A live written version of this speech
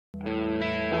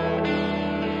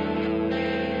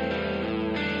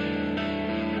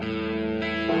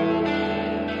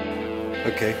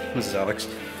Okay, this is Alex.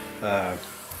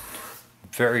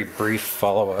 Very brief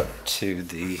follow-up to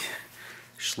the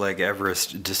Schlage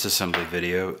Everest disassembly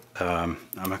video. I'm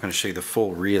not going to show you the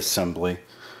full reassembly,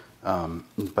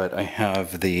 but I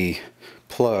have the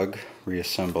plug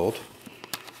reassembled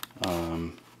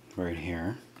right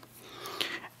here.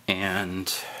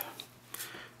 And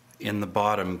in the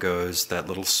bottom goes that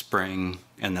little spring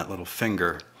and that little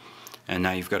finger. And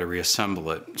now you've got to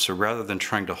reassemble it. So rather than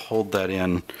trying to hold that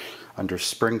in under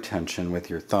spring tension with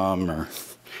your thumb or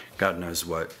God knows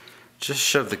what, just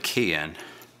shove the key in.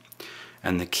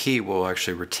 And the key will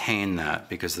actually retain that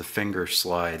because the finger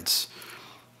slides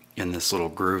in this little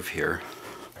groove here.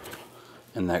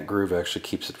 And that groove actually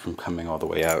keeps it from coming all the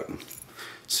way out.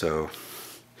 So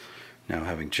now,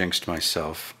 having jinxed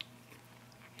myself,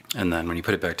 and then when you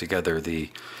put it back together,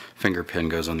 the finger pin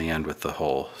goes on the end with the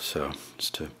hole. So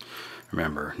just to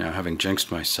remember. Now, having jinxed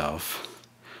myself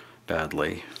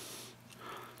badly,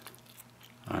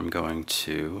 I'm going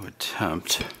to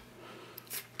attempt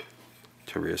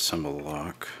to reassemble the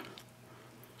lock.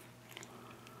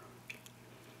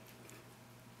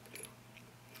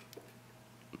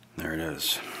 There it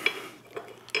is.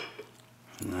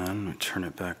 And then I turn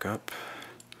it back up,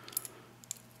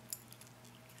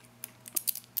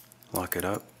 lock it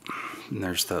up, and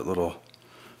there's that little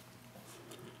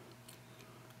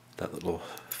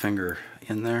finger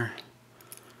in there,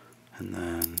 and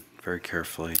then very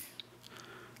carefully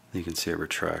you can see it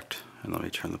retract. And let me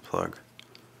turn the plug.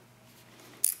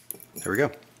 There we go.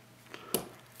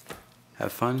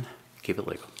 Have fun, keep it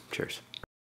legal. Cheers.